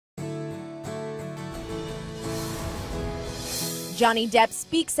Johnny Depp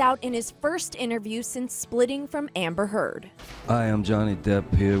speaks out in his first interview since splitting from Amber Heard. Hi, I'm Johnny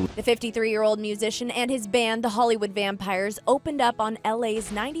Depp here. The 53-year-old musician and his band, the Hollywood Vampires, opened up on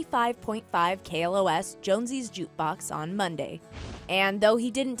LA's 95.5 KLOS Jonesy's Jukebox on Monday. And though he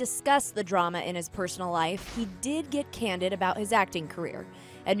didn't discuss the drama in his personal life, he did get candid about his acting career,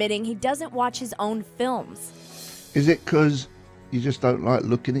 admitting he doesn't watch his own films. Is it because you just don't like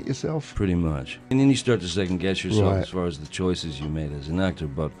looking at yourself? Pretty much. And then you start to second guess yourself Right. as far as the choices you made as an actor,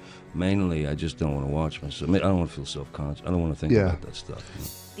 but mainly I just don't want to watch myself. I don't want to feel self-conscious. I don't want to think about that stuff. You know?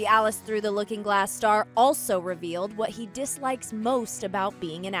 The Alice Through the Looking Glass star also revealed what he dislikes most about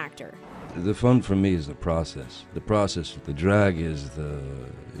being an actor. The fun for me is the process. The process, the drag is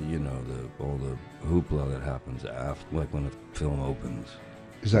all the hoopla that happens after, like when a film opens.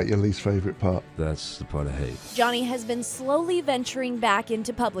 Is that your least favorite part? That's the part I hate. Johnny has been slowly venturing back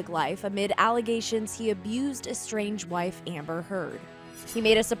into public life amid allegations he abused estranged wife Amber Heard. He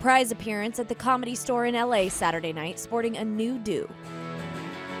made a surprise appearance at the Comedy Store in LA Saturday night sporting a new do.